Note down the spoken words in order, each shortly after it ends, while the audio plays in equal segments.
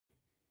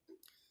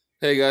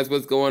Hey guys,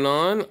 what's going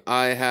on?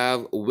 I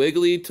have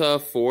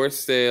wigglytuff for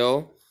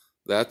sale.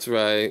 That's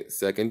right,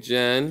 second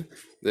gen.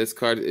 This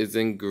card is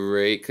in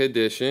great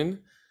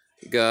condition.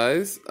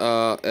 Guys,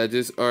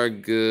 edges are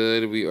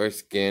good. We are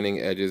scanning,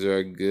 edges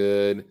are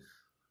good.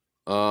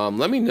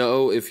 Let me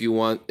know if you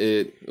want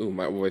it. Ooh,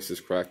 my voice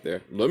is cracked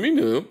there. Let me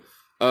know.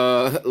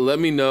 Let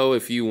me know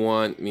if you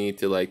want me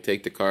to like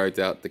take the cards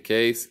out the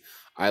case.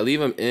 I leave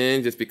them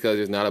in just because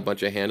there's not a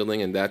bunch of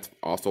handling, and that's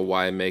also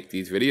why I make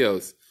these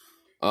videos.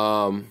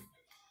 Um,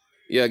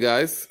 yeah,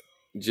 guys,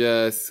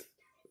 just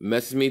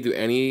message me through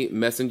any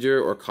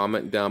messenger or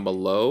comment down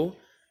below.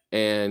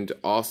 And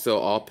also,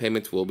 all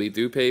payments will be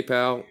through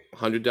PayPal,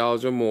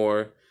 $100 or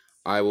more.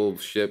 I will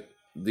ship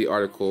the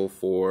article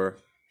for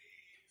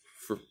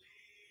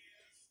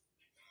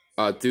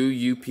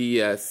through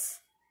UPS,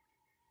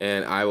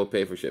 and I will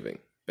pay for shipping.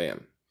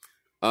 Bam.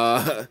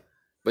 Uh,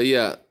 but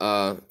yeah,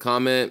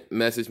 comment,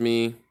 message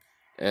me,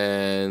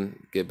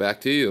 and get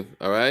back to you.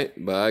 All right,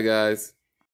 bye, guys.